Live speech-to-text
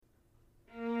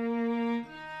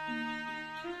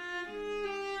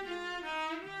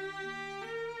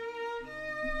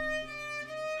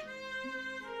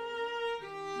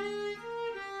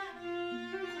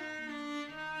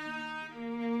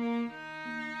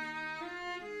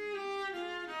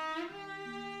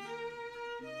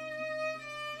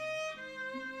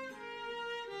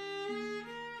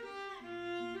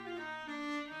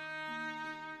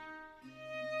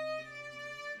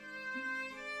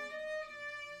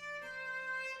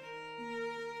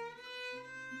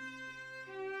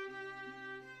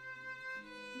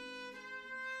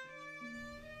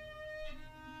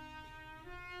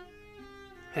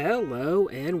Hello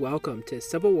and welcome to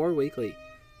Civil War Weekly,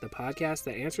 the podcast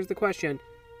that answers the question,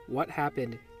 what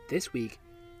happened this week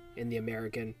in the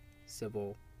American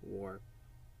Civil War?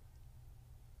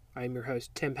 I'm your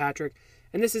host, Tim Patrick,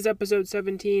 and this is episode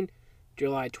 17,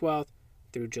 July 12th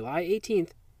through July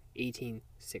 18th,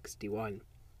 1861.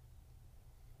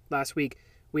 Last week,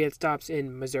 we had stops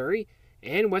in Missouri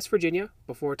and West Virginia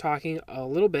before talking a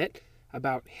little bit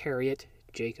about Harriet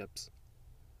Jacobs.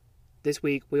 This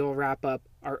week, we will wrap up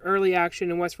our early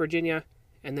action in West Virginia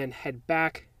and then head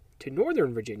back to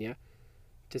Northern Virginia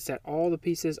to set all the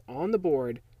pieces on the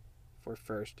board for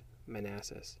 1st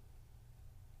Manassas.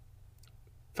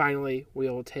 Finally, we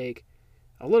will take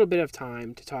a little bit of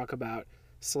time to talk about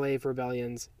slave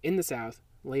rebellions in the South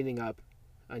leading up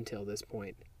until this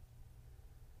point.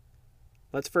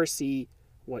 Let's first see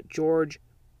what George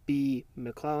B.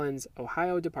 McClellan's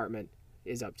Ohio Department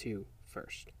is up to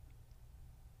first.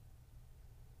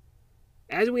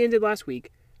 As we ended last week,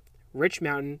 Rich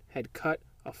Mountain had cut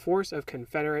a force of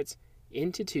Confederates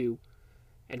into two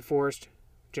and forced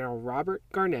General Robert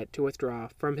Garnett to withdraw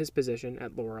from his position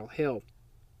at Laurel Hill.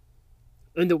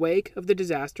 In the wake of the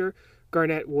disaster,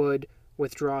 Garnett would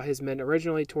withdraw his men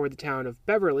originally toward the town of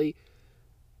Beverly,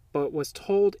 but was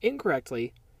told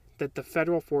incorrectly that the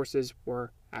federal forces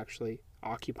were actually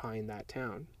occupying that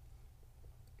town.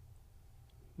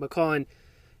 McClellan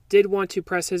did want to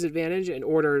press his advantage and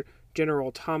ordered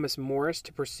General Thomas Morris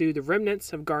to pursue the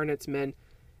remnants of Garnett's men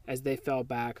as they fell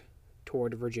back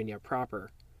toward Virginia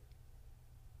proper.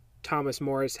 Thomas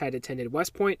Morris had attended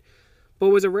West Point, but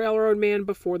was a railroad man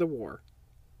before the war.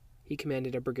 He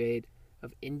commanded a brigade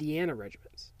of Indiana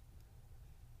regiments.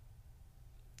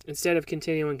 Instead of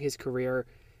continuing his career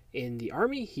in the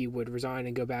Army, he would resign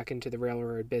and go back into the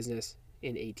railroad business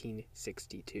in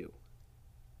 1862.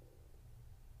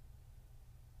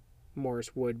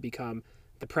 Morris would become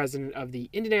the president of the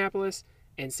Indianapolis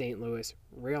and St. Louis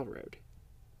Railroad.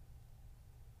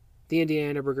 The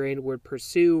Indiana Brigade would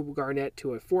pursue Garnett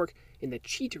to a fork in the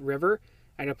Cheat River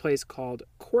at a place called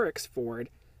Corrick's Ford,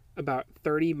 about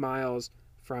 30 miles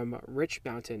from Rich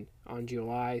Mountain on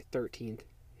July 13,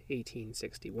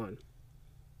 1861.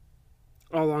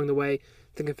 All along the way,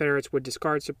 the Confederates would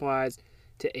discard supplies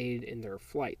to aid in their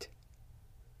flight.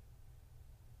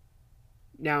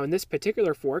 Now, in this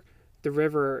particular fork, the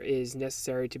river is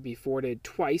necessary to be forded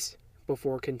twice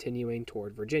before continuing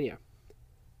toward Virginia.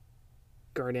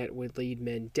 Garnett would lead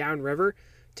men downriver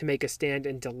to make a stand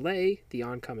and delay the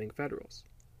oncoming Federals.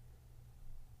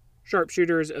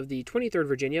 Sharpshooters of the 23rd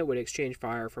Virginia would exchange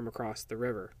fire from across the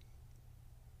river.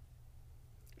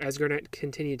 As Garnett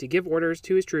continued to give orders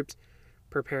to his troops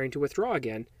preparing to withdraw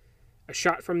again, a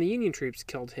shot from the Union troops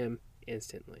killed him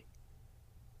instantly.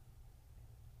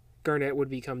 Garnett would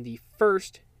become the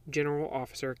first general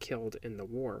officer killed in the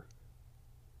war.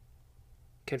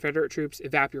 Confederate troops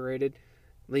evaporated,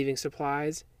 leaving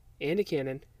supplies and a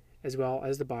cannon, as well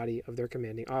as the body of their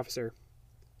commanding officer.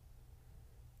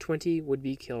 20 would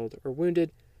be killed or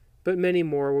wounded, but many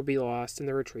more would be lost in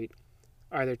the retreat,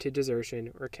 either to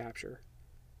desertion or capture.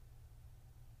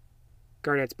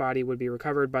 Garnett's body would be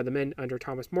recovered by the men under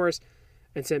Thomas Morris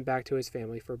and sent back to his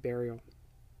family for burial.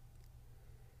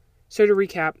 So to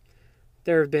recap,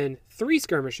 there have been 3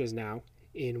 skirmishes now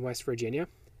in West Virginia,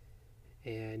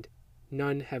 and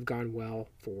none have gone well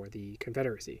for the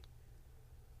Confederacy.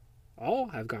 All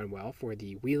have gone well for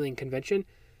the Wheeling Convention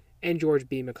and George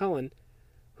B. McClellan,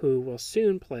 who will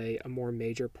soon play a more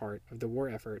major part of the war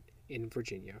effort in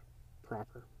Virginia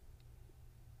proper.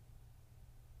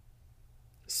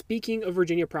 Speaking of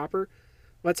Virginia proper,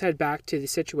 let's head back to the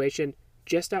situation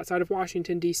just outside of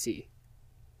Washington, D.C.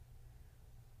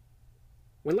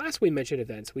 When last we mentioned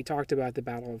events, we talked about the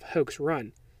Battle of Hoke's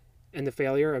Run and the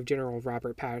failure of General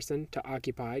Robert Patterson to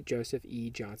occupy Joseph E.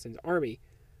 Johnston's army,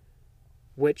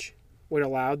 which would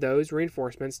allow those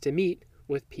reinforcements to meet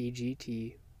with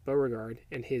P.G.T. Beauregard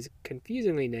and his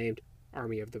confusingly named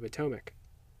Army of the Potomac.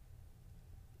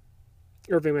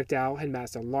 Irving McDowell had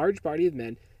massed a large body of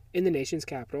men in the nation's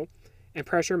capital, and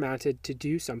pressure mounted to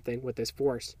do something with this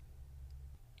force.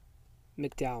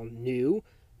 McDowell knew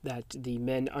that the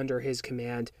men under his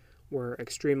command were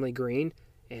extremely green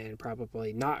and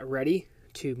probably not ready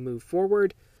to move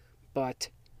forward, but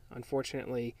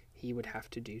unfortunately he would have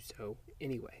to do so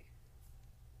anyway.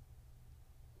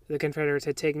 The Confederates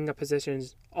had taken up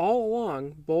positions all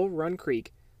along Bull Run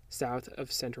Creek, south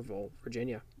of Centreville,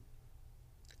 Virginia.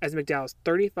 As McDowell's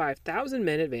 35,000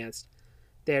 men advanced,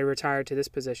 they had retired to this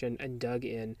position and dug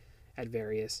in at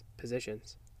various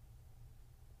positions.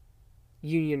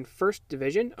 Union 1st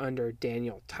Division under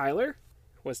Daniel Tyler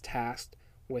was tasked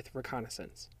with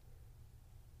reconnaissance.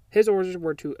 His orders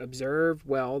were to observe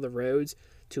well the roads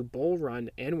to Bull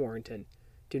Run and Warrenton.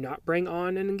 Do not bring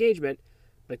on an engagement,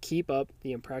 but keep up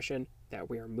the impression that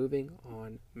we are moving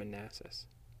on Manassas.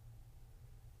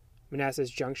 Manassas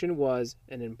Junction was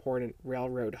an important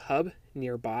railroad hub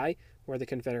nearby where the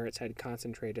Confederates had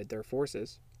concentrated their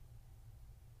forces.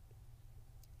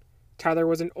 Tyler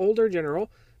was an older general,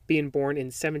 being born in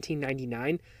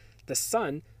 1799, the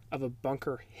son of a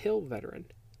Bunker Hill veteran.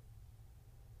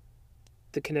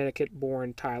 The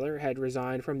Connecticut-born Tyler had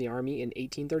resigned from the Army in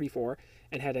 1834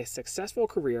 and had a successful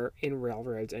career in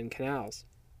railroads and canals.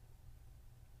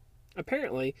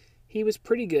 Apparently, he was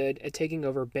pretty good at taking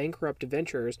over bankrupt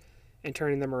ventures and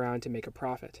turning them around to make a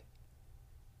profit.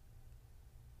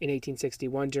 In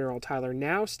 1861, General Tyler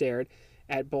now stared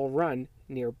at Bull Run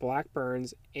near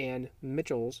Blackburn's and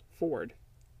Mitchell's Ford.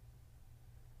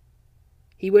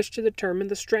 He wished to determine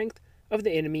the strength of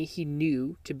the enemy he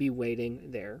knew to be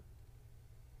waiting there.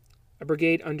 A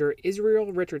brigade under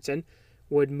Israel Richardson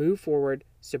would move forward,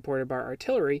 supported by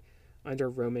artillery under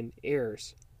Roman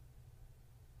Ayres.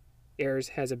 Ayres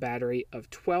has a battery of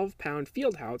 12-pound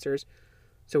field howitzers,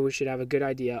 so we should have a good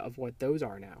idea of what those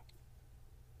are now.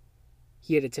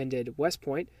 He had attended West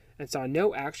Point and saw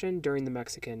no action during the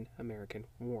Mexican-American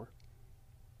War.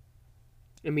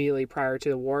 Immediately prior to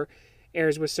the war,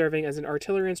 Ayres was serving as an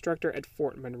artillery instructor at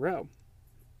Fort Monroe.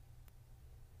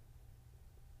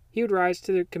 He would rise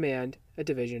to command a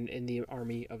division in the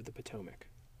Army of the Potomac.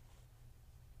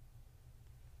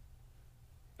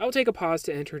 I will take a pause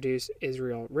to introduce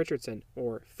Israel Richardson,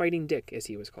 or Fighting Dick as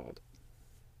he was called.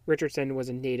 Richardson was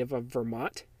a native of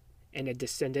Vermont and a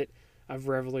descendant of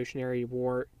Revolutionary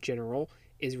War General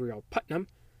Israel Putnam,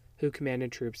 who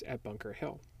commanded troops at Bunker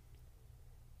Hill.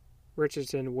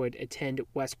 Richardson would attend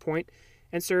West Point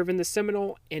and serve in the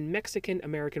Seminole and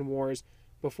Mexican-American Wars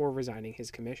before resigning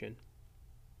his commission.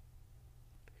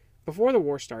 Before the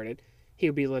war started, he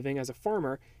would be living as a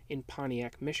farmer in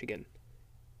Pontiac, Michigan.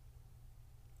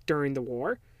 During the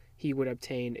war, he would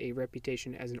obtain a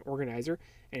reputation as an organizer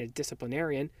and a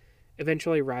disciplinarian,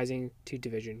 eventually rising to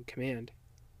division command.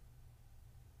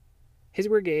 His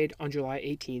brigade on July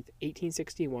 18,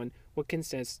 1861, would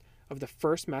consist of the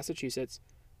 1st Massachusetts,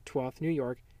 12th New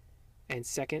York, and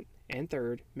 2nd and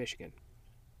 3rd Michigan.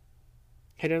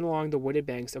 Hidden along the wooded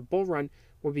banks of Bull Run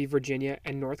would be Virginia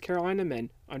and North Carolina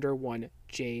men under one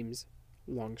James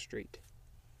Longstreet.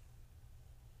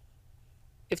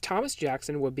 If Thomas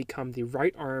Jackson would become the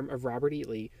right arm of Robert E.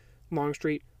 Lee,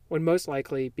 Longstreet would most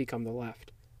likely become the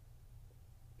left.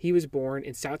 He was born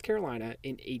in South Carolina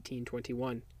in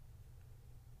 1821.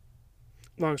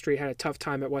 Longstreet had a tough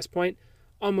time at West Point,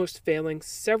 almost failing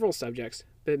several subjects,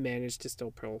 but managed to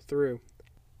still pull through.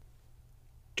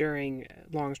 During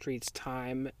Longstreet's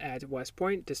time at West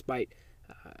Point, despite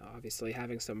obviously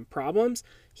having some problems,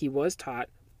 he was taught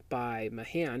by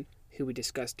Mahan, who we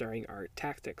discussed during our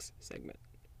tactics segment.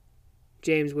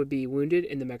 James would be wounded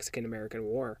in the Mexican-American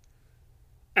War.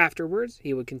 Afterwards,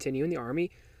 he would continue in the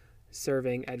Army,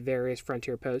 serving at various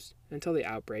frontier posts until the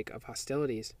outbreak of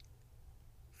hostilities.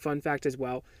 Fun fact as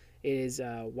well, it is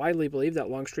widely believed that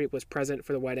Longstreet was present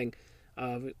for the wedding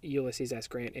of Ulysses S.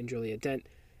 Grant and Julia Dent,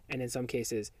 and in some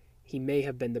cases, he may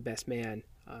have been the best man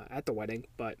at the wedding,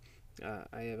 but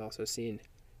I have also seen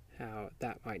how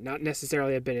that might not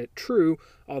necessarily have been true,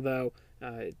 although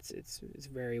it's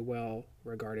very well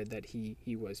regarded that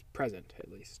he was present,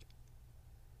 at least.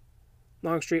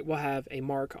 Longstreet will have a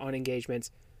mark on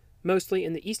engagements, mostly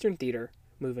in the Eastern Theater,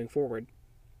 moving forward.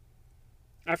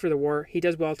 After the war, he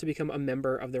does well to become a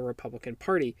member of the Republican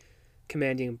Party,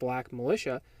 commanding black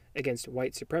militia against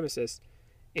white supremacists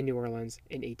in New Orleans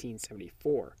in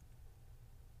 1874.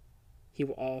 He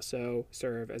will also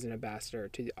serve as an ambassador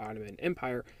to the Ottoman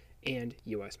Empire and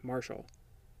U.S. Marshal.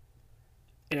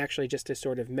 And actually, just to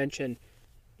sort of mention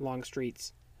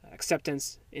Longstreet's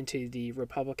acceptance into the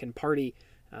Republican Party,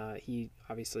 he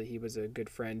was a good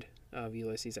friend of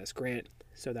Ulysses S. Grant,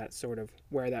 so that's sort of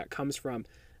where that comes from.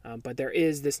 But there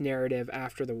is this narrative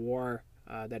after the war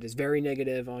that is very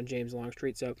negative on James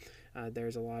Longstreet, so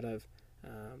there's a lot of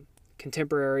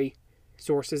contemporary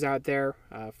sources out there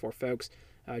for folks.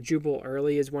 Jubal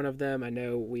Early is one of them. I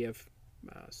know we have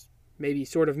maybe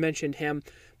sort of mentioned him,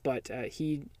 but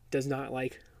he does not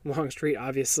like Longstreet,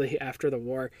 obviously, after the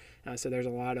war. So there's a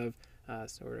lot of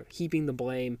sort of heaping the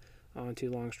blame onto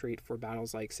Longstreet for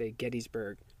battles like, say,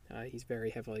 Gettysburg. He's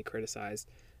very heavily criticized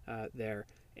there,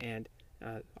 and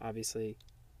obviously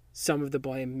some of the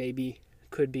blame maybe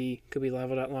could be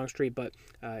leveled at Longstreet, but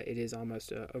it is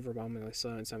almost overwhelmingly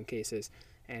so in some cases,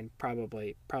 and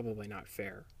probably not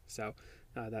fair. So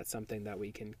that's something that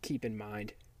we can keep in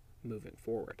mind moving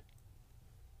forward.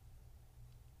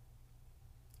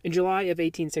 In July of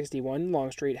 1861,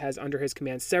 Longstreet has under his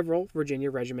command several Virginia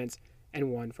regiments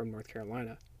and one from North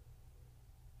Carolina.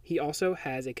 He also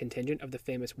has a contingent of the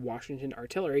famous Washington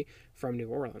artillery from New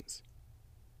Orleans.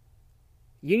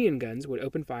 Union guns would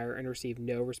open fire and receive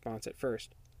no response at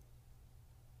first.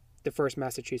 The 1st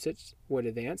Massachusetts would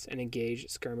advance and engage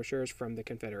skirmishers from the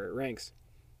Confederate ranks.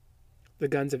 The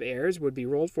guns of Ayres would be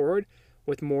rolled forward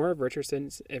with more of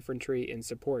Richardson's infantry in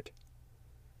support.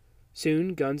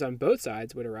 Soon, guns on both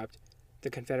sides would erupt, the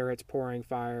Confederates pouring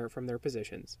fire from their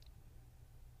positions.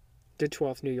 The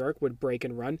 12th New York would break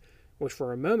and run, which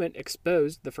for a moment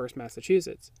exposed the 1st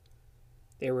Massachusetts.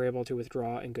 They were able to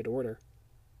withdraw in good order.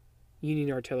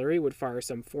 Union artillery would fire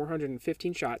some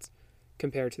 415 shots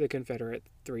compared to the Confederate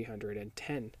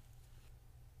 310.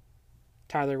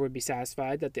 Tyler would be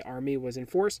satisfied that the army was in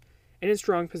force and in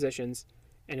strong positions,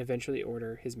 and eventually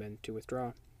order his men to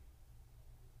withdraw.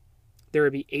 There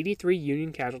would be 83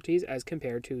 Union casualties as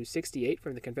compared to 68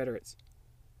 from the Confederates.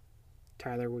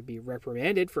 Tyler would be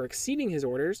reprimanded for exceeding his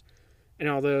orders, and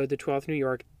although the 12th New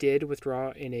York did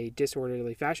withdraw in a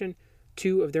disorderly fashion,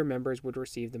 2 of their members would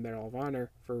receive the Medal of Honor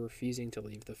for refusing to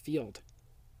leave the field.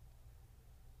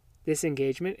 This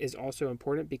engagement is also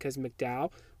important because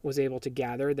McDowell was able to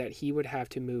gather that he would have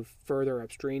to move further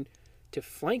upstream to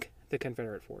flank the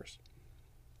Confederate force.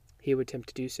 He would attempt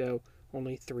to do so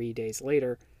only 3 days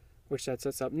later, which sets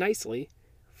us up nicely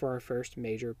for our first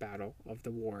major battle of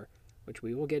the war, which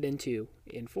we will get into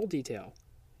in full detail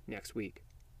next week.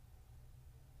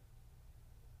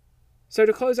 So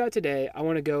to close out today, I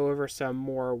want to go over some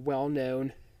more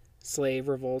well-known slave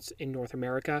revolts in North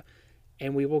America,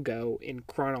 and we will go in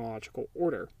chronological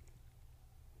order.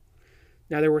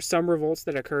 Now, there were some revolts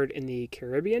that occurred in the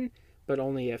Caribbean, but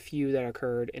only a few that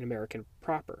occurred in America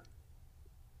proper.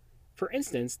 For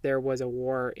instance, there was a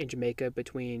war in Jamaica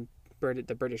between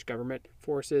the British government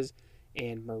forces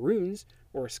and Maroons,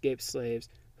 or escaped slaves,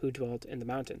 who dwelt in the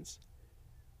mountains.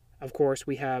 Of course,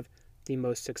 we have the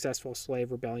most successful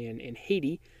slave rebellion in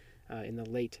Haiti in the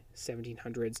late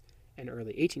 1700s and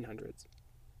early 1800s.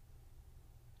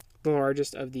 The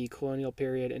largest of the colonial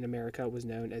period in America was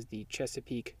known as the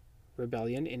Chesapeake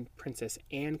Rebellion in Princess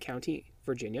Anne County,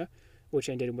 Virginia, which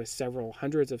ended with several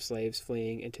hundreds of slaves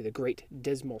fleeing into the Great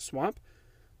Dismal Swamp,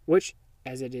 which,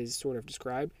 as it is sort of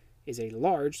described, is a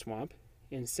large swamp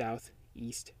in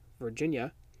southeast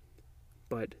Virginia,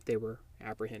 but they were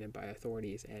apprehended by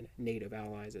authorities and native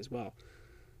allies as well.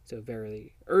 So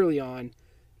very early on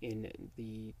in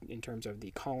terms of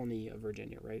the colony of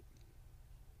Virginia, right?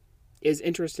 It is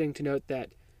interesting to note that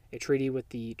a treaty with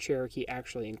the Cherokee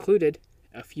actually included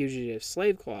a fugitive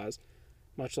slave clause,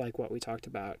 much like what we talked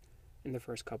about in the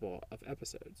first couple of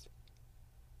episodes.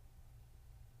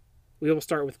 We will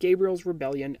start with Gabriel's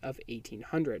Rebellion of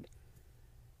 1800.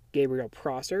 Gabriel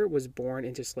Prosser was born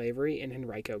into slavery in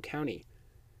Henrico County.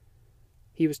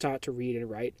 He was taught to read and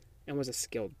write and was a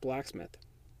skilled blacksmith.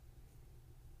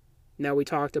 Now, we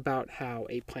talked about how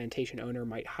a plantation owner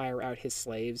might hire out his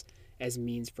slaves as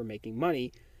means for making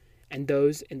money, and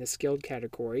those in the skilled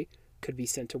category could be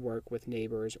sent to work with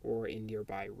neighbors or in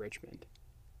nearby Richmond.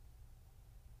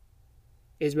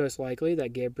 It is most likely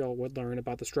that Gabriel would learn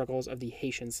about the struggles of the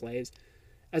Haitian slaves,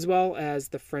 as well as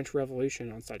the French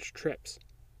Revolution on such trips.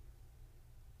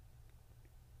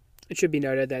 It should be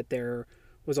noted that there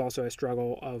was also a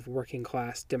struggle of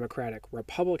working-class Democratic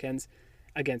Republicans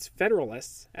against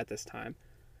Federalists at this time,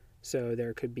 so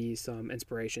there could be some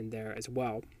inspiration there as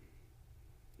well.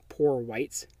 Poor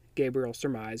whites, Gabriel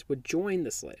surmised, would join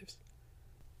the slaves.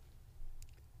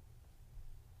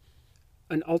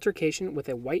 An altercation with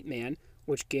a white man,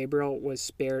 which Gabriel was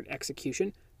spared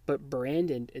execution, but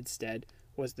branded instead,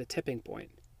 was the tipping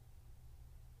point.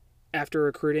 After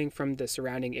recruiting from the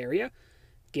surrounding area,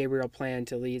 Gabriel planned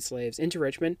to lead slaves into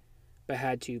Richmond, but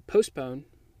had to postpone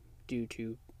due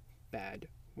to bad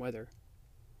weather.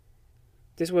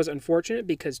 This was unfortunate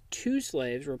because 2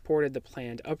 slaves reported the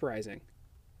planned uprising.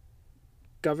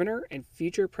 Governor and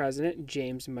future President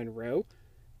James Monroe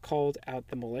called out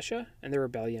the militia, and the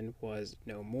rebellion was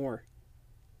no more.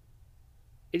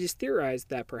 It is theorized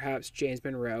that perhaps James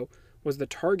Monroe was the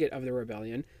target of the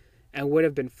rebellion and would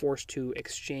have been forced to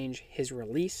exchange his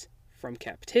release from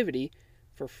captivity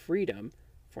for freedom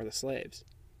for the slaves.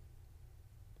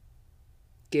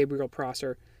 Gabriel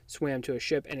Prosser swam to a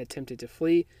ship and attempted to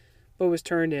flee, but was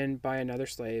turned in by another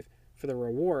slave for the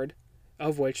reward,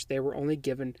 of which they were only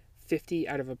given 50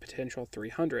 out of a potential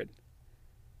 300.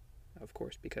 Of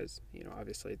course, because,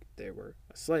 obviously they were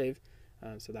a slave,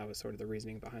 so that was sort of the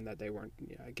reasoning behind that. They weren't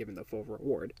given the full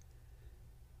reward.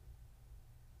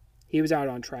 He was out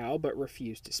on trial, but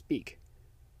refused to speak.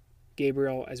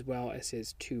 Gabriel, as well as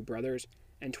his 2 brothers,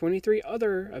 and 23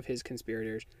 other of his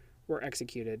conspirators were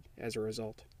executed as a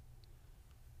result.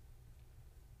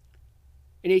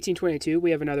 In 1822,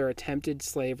 we have another attempted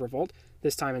slave revolt,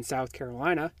 this time in South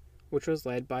Carolina, which was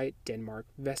led by Denmark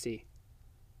Vesey.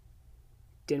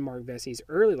 Denmark Vesey's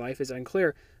early life is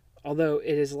unclear, although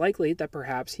it is likely that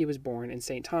perhaps he was born in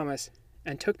St. Thomas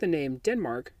and took the name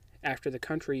Denmark after the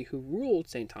country who ruled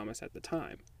St. Thomas at the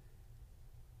time.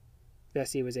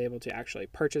 Vesey was able to actually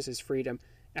purchase his freedom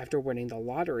after winning the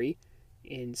lottery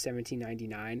in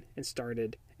 1799 and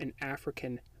started an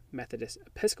African Methodist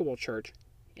Episcopal Church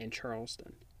in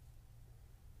Charleston.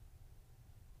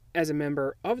 As a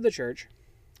member of the church,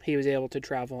 he was able to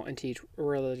travel and teach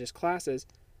religious classes,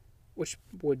 which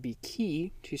would be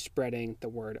key to spreading the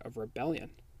word of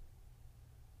rebellion.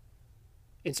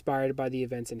 Inspired by the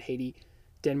events in Haiti,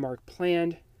 Denmark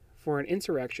planned for an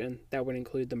insurrection that would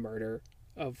include the murder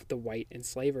of the white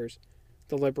enslavers,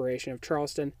 the liberation of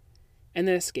Charleston, and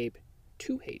the escape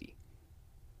to Haiti.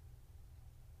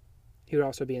 He would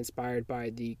also be inspired by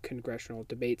the congressional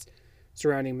debates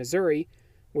surrounding Missouri,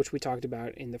 which we talked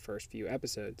about in the first few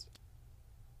episodes.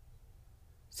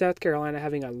 South Carolina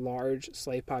having a large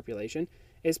slave population,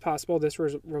 it's possible this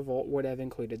revolt would have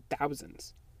included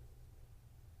thousands.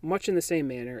 Much in the same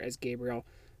manner as Gabriel,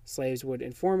 slaves would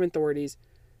inform authorities,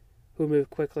 who moved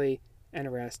quickly and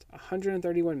arrest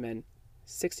 131 men,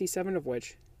 67 of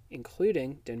which,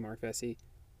 including Denmark Vesey,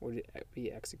 would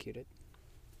be executed.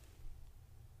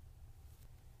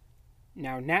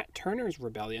 Now, Nat Turner's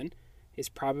rebellion is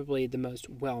probably the most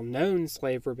well-known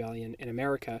slave rebellion in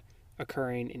America,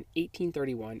 occurring in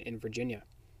 1831 in Virginia.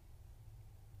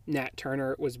 Nat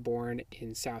Turner was born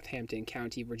in Southampton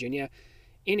County, Virginia,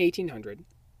 in 1800.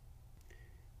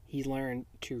 He learned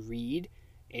to read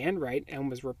and write and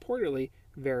was reportedly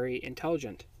very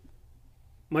intelligent.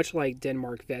 Much like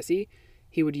Denmark Vesey,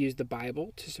 he would use the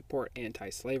Bible to support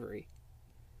anti-slavery.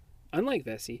 Unlike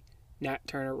Vesey, Nat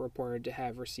Turner reported to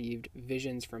have received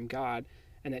visions from God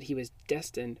and that he was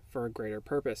destined for a greater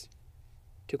purpose.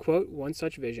 To quote one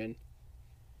such vision,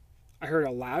 "I heard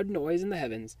a loud noise in the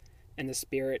heavens, and the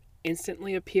Spirit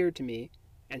instantly appeared to me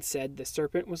and said the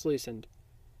serpent was loosened,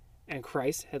 and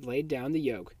Christ had laid down the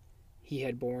yoke he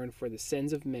had borne for the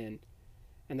sins of men,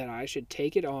 and that I should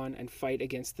take it on and fight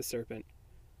against the serpent.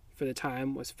 For the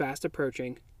time was fast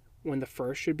approaching when the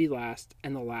first should be last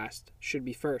and the last should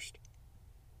be first.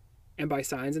 And by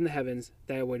signs in the heavens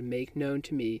that I would make known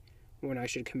to me when I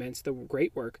should commence the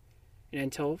great work, and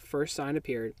until first sign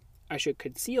appeared, I should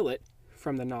conceal it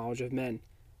from the knowledge of men.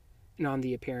 And on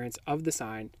the appearance of the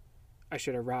sign, I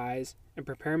should arise and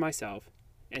prepare myself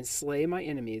and slay my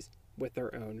enemies with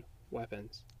their own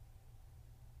weapons."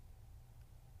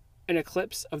 An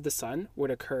eclipse of the sun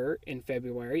would occur in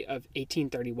February of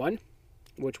 1831,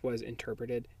 which was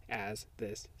interpreted as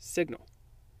this signal.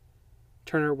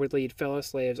 Turner would lead fellow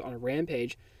slaves on a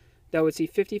rampage that would see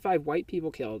 55 white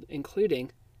people killed,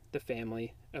 including the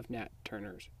family of Nat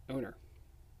Turner's owner.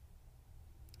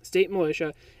 State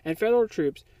militia and federal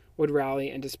troops would rally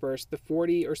and disperse the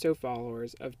 40 or so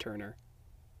followers of Turner.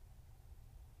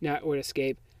 Nat would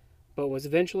escape, but was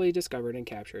eventually discovered and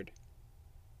captured.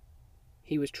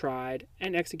 He was tried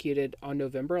and executed on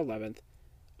November 11th,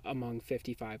 among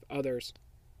 55 others.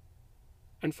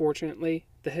 Unfortunately,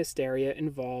 the hysteria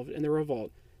involved in the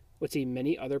revolt would see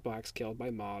many other blacks killed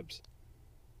by mobs.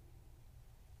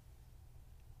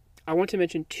 I want to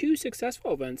mention two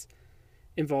successful events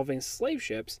involving slave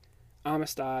ships,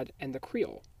 Amistad and the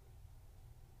Creole.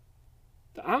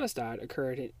 The Amistad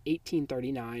occurred in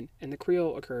 1839 and the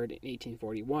Creole occurred in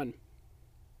 1841.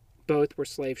 Both were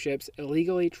slave ships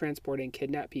illegally transporting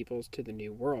kidnapped peoples to the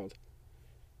New World.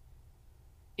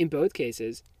 In both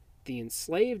cases, the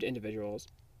enslaved individuals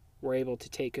were able to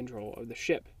take control of the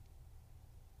ship.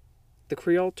 The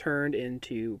Creole turned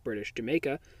into British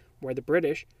Jamaica, where the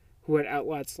British, who had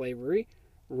outlawed slavery,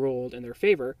 ruled in their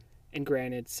favor and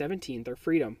granted 17 their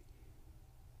freedom.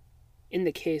 In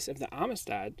the case of the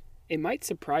Amistad, it might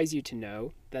surprise you to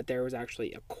know that there was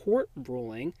actually a court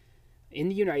ruling in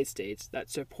the United States that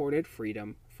supported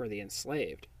freedom for the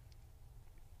enslaved.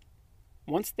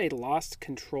 Once they lost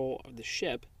control of the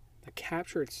ship, the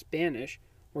captured Spanish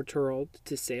were told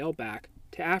to sail back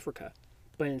to Africa,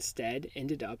 but instead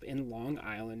ended up in Long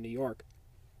Island, New York.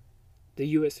 The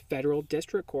U.S. Federal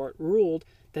District Court ruled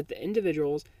that the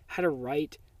individuals had a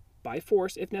right, by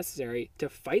force if necessary, to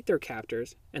fight their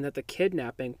captors and that the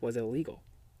kidnapping was illegal.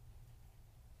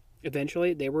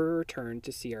 Eventually, they were returned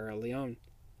to Sierra Leone.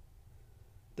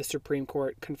 The Supreme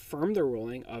Court confirmed the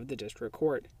ruling of the District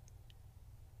Court.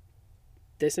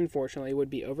 This, unfortunately, would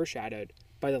be overshadowed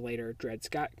by the later Dred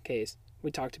Scott case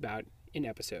we talked about in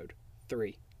episode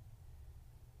 3.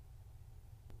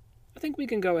 think we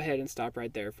can go ahead and stop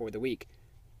right there for the week.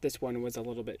 This one was a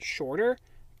little bit shorter,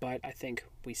 but I think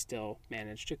we still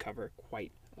managed to cover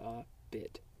quite a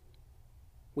bit.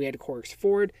 We had Corks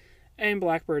Ford and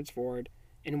Blackbirds Ford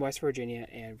in West Virginia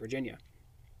and Virginia.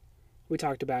 We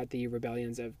talked about the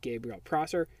rebellions of Gabriel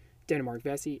Prosser, Denmark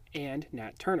Vesey, and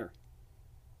Nat Turner.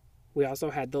 We also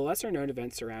had the lesser-known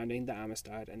events surrounding the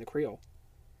Amistad and the Creole.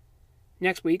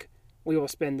 Next week, we will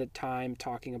spend the time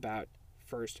talking about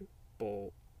First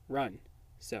Bull Run,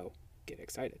 so get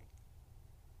excited.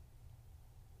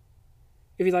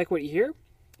 If you like what you hear,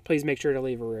 please make sure to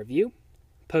leave a review.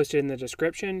 Posted in the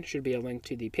description should be a link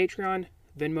to the Patreon,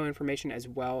 Venmo information, as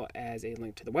well as a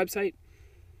link to the website.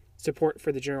 Support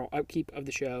for the general upkeep of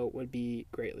the show would be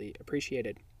greatly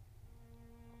appreciated.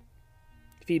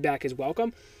 Feedback is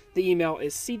welcome. The email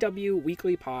is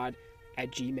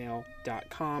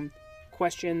cwweeklypod@gmail.com.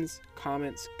 Questions,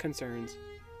 comments, concerns,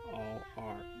 all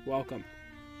are welcome.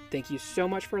 Thank you so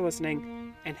much for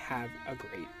listening, and have a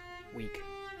great week.